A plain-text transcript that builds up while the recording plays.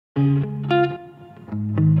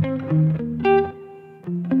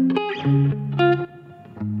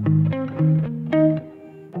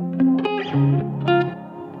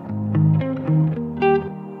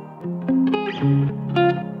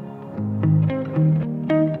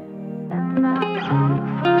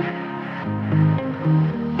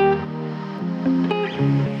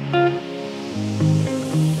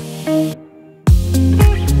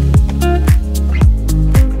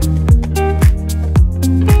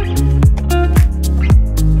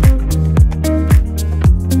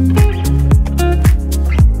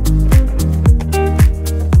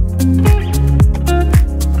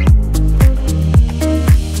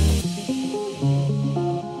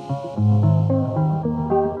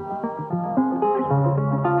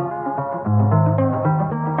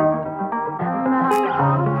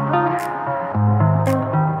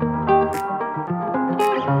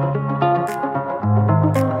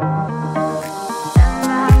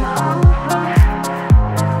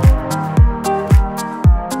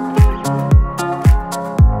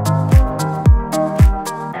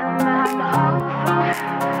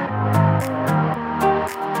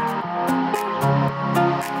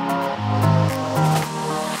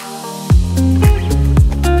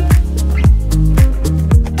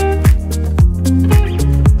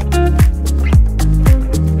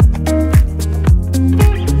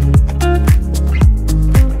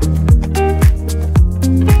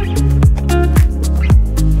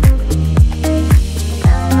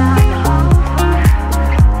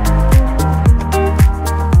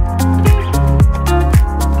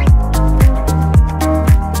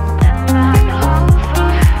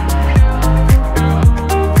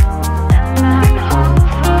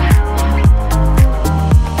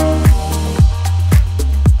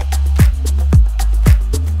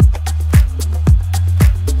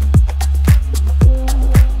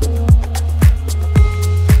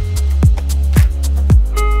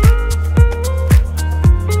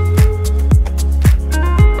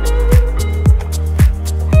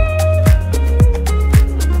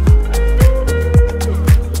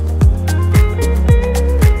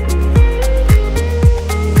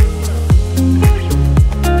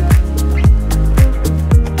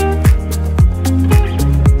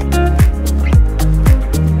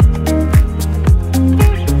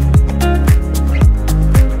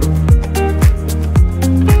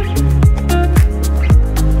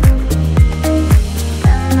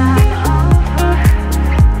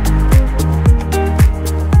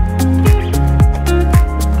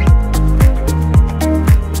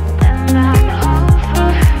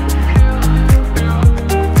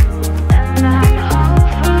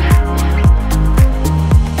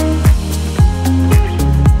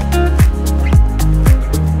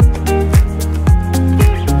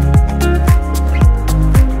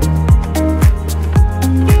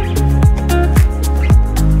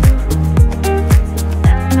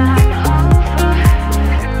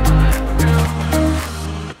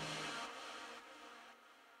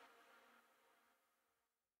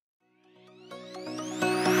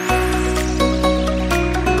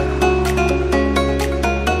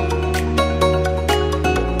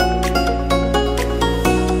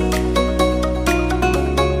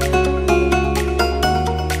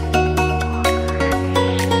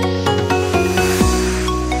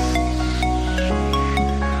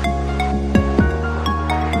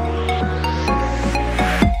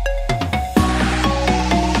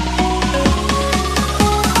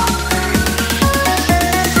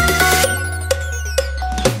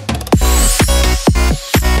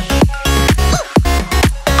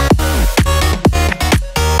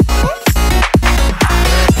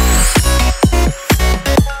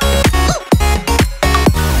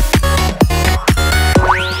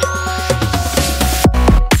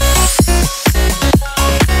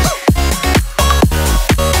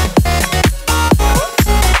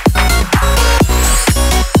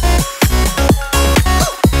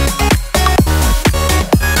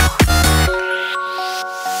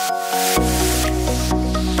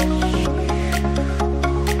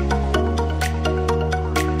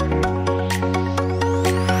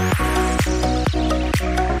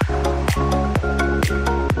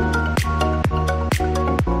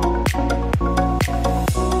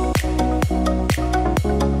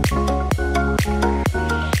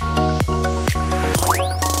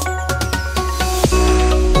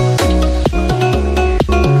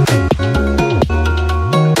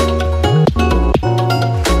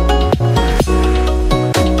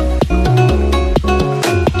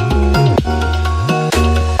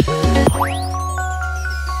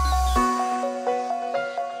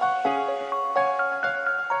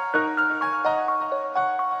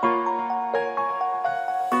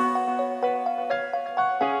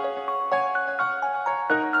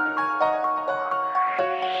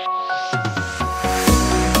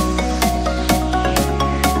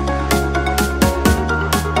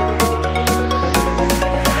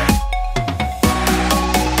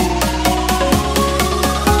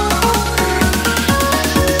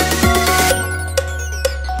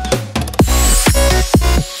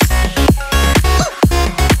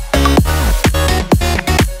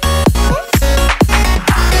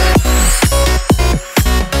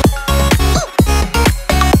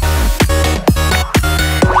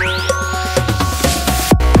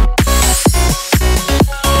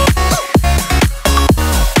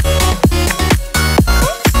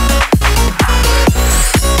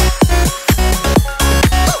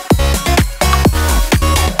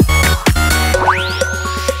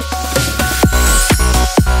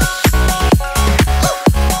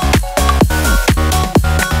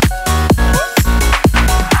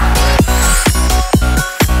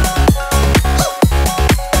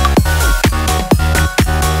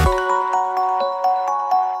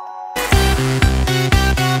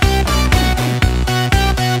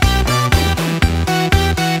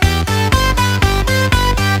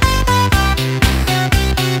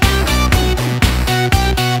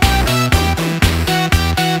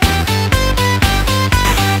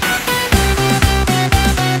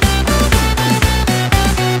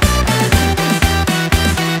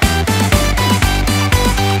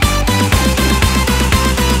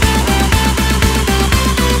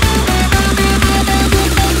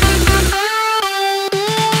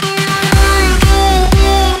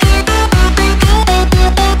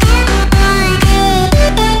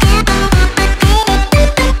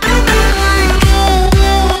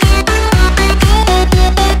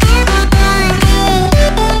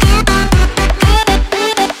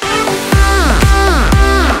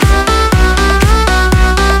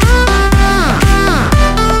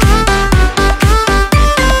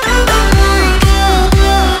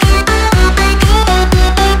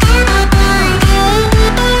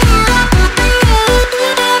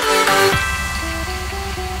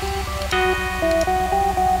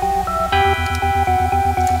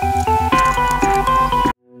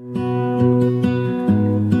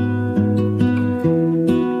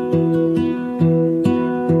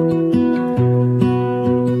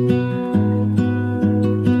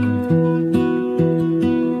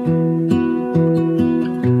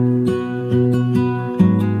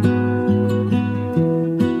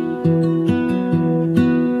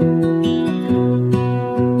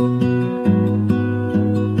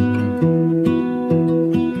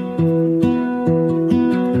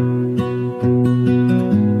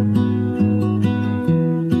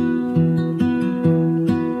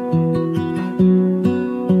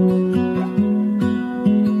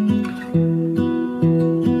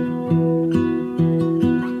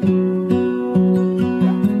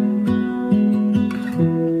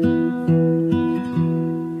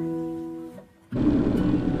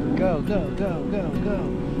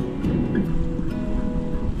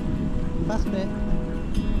Fast be.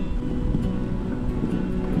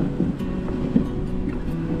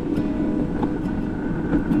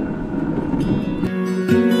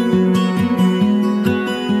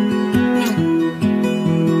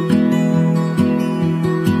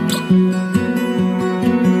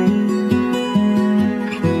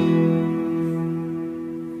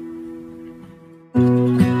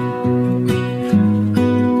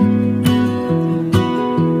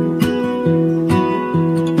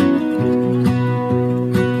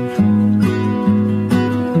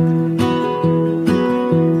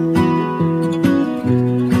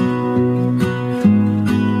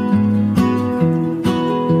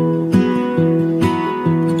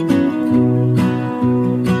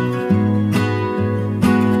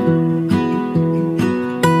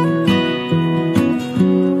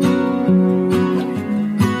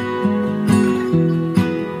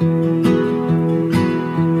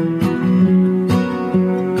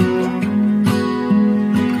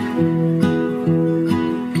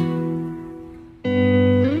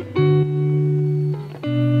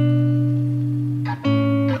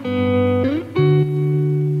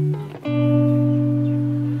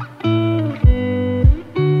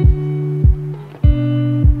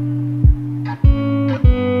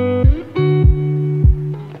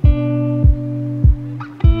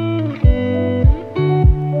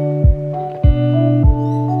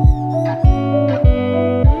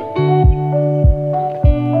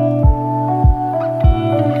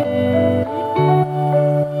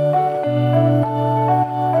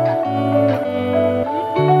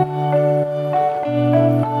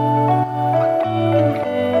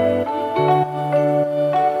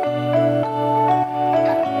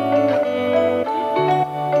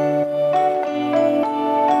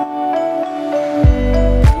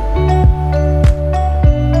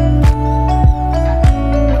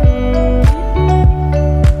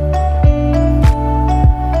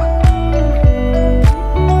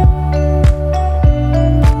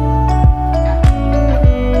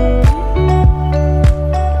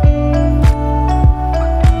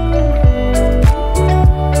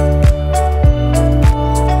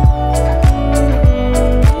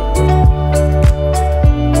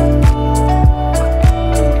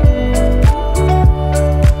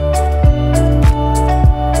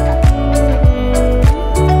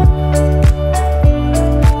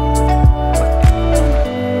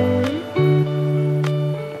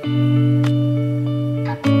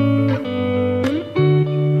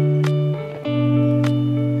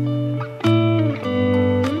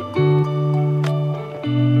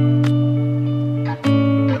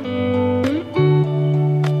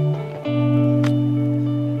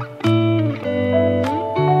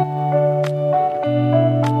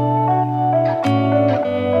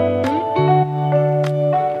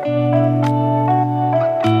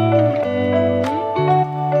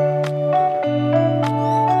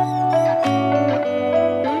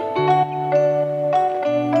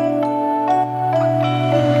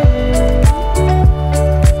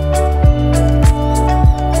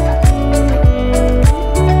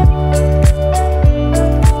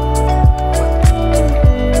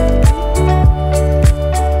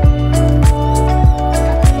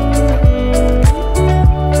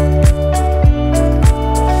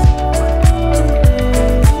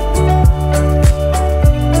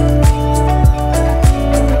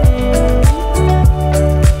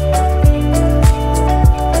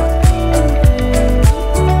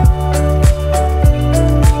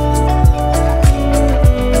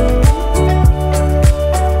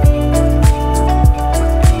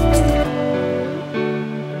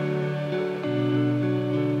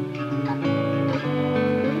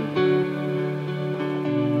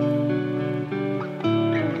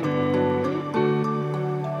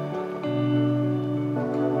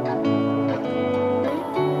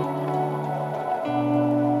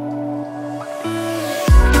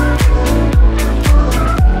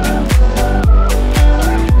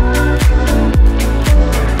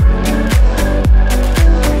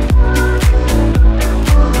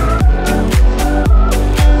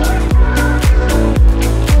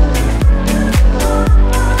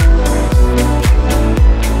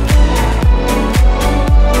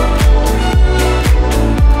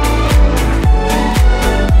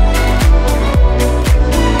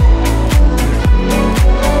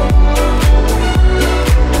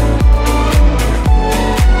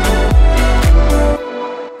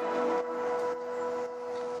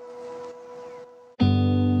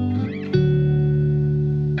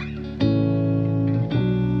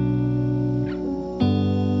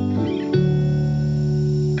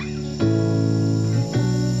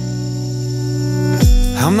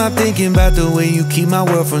 I'm not thinking about the way you keep my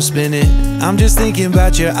world from spinning. I'm just thinking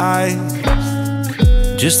about your eyes.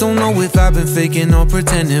 Just don't know if I've been faking or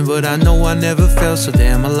pretending, but I know I never felt so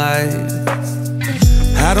damn alive.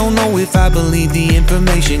 I don't know if I believe the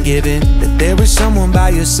information given, that there is someone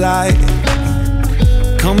by your side.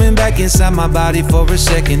 Coming back inside my body for a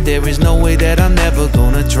second, there is no way that I'm never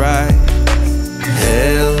gonna try.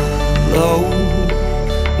 Hello,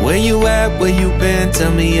 where you at, where you been?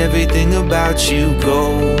 Tell me everything about you.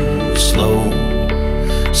 Go slow,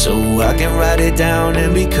 so I can write it down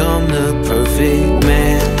and become the perfect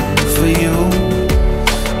man for you.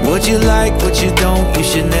 What you like, what you don't, you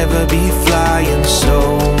should never be flying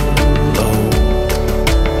so low.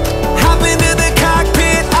 Hop into the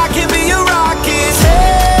cockpit, I can be your rocket.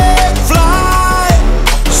 Hey, fly.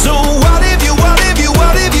 So what if you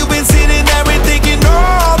been sitting there and thinking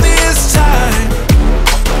all this time?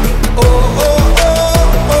 Oh, oh, oh,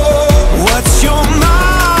 oh, what's your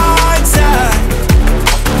mind's at?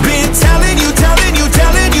 Been telling you to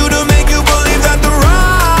make you believe that the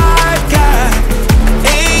right guy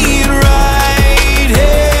ain't right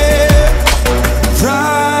here,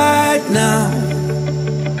 right now,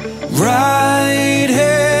 right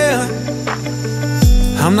here.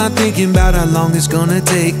 I'm not thinking about how long it's gonna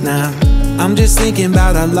take now. I'm just thinking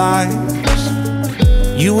about our lives.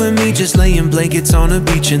 You and me just laying blankets on a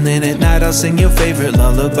beach, and then at night I'll sing your favorite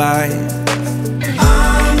lullaby.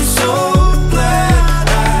 I'm so glad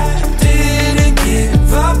I didn't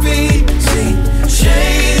give up easy,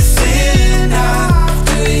 chasing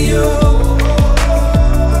after you.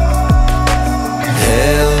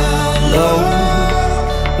 Hello,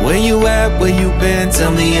 where you at, where you been?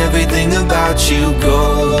 Tell me everything about you.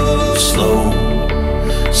 Go slow,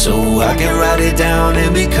 so I can write it down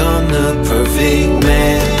and become the perfect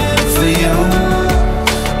man for you.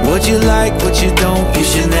 What you like, what you don't, you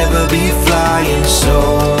should never be flying so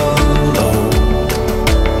low.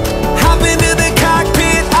 Hop into the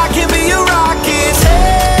cockpit, I can be your rocket.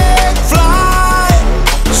 Hey, fly.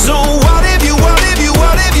 So what if you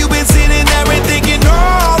been sitting there and thinking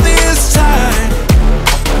all this time?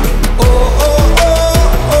 Oh, oh, oh,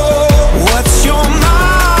 oh, what's your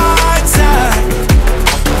mind's at?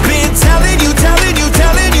 Been telling you to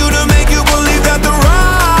make you believe that the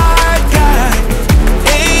right guy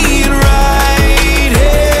ain't right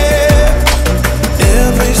here.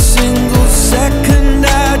 Every single second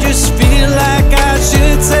I just feel like I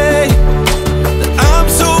should say that I'm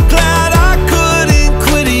so glad I couldn't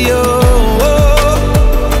quit you.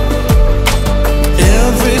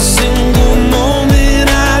 Every single moment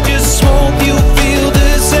I just hope you feel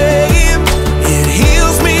the same. It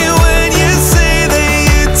heals me when you say that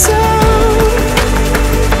you're tired.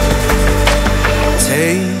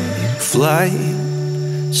 Take flight.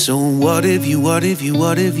 So what if you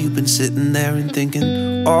been sitting there and thinking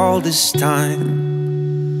all this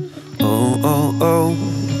time? Oh, oh, oh,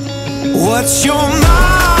 what's your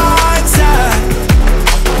mind?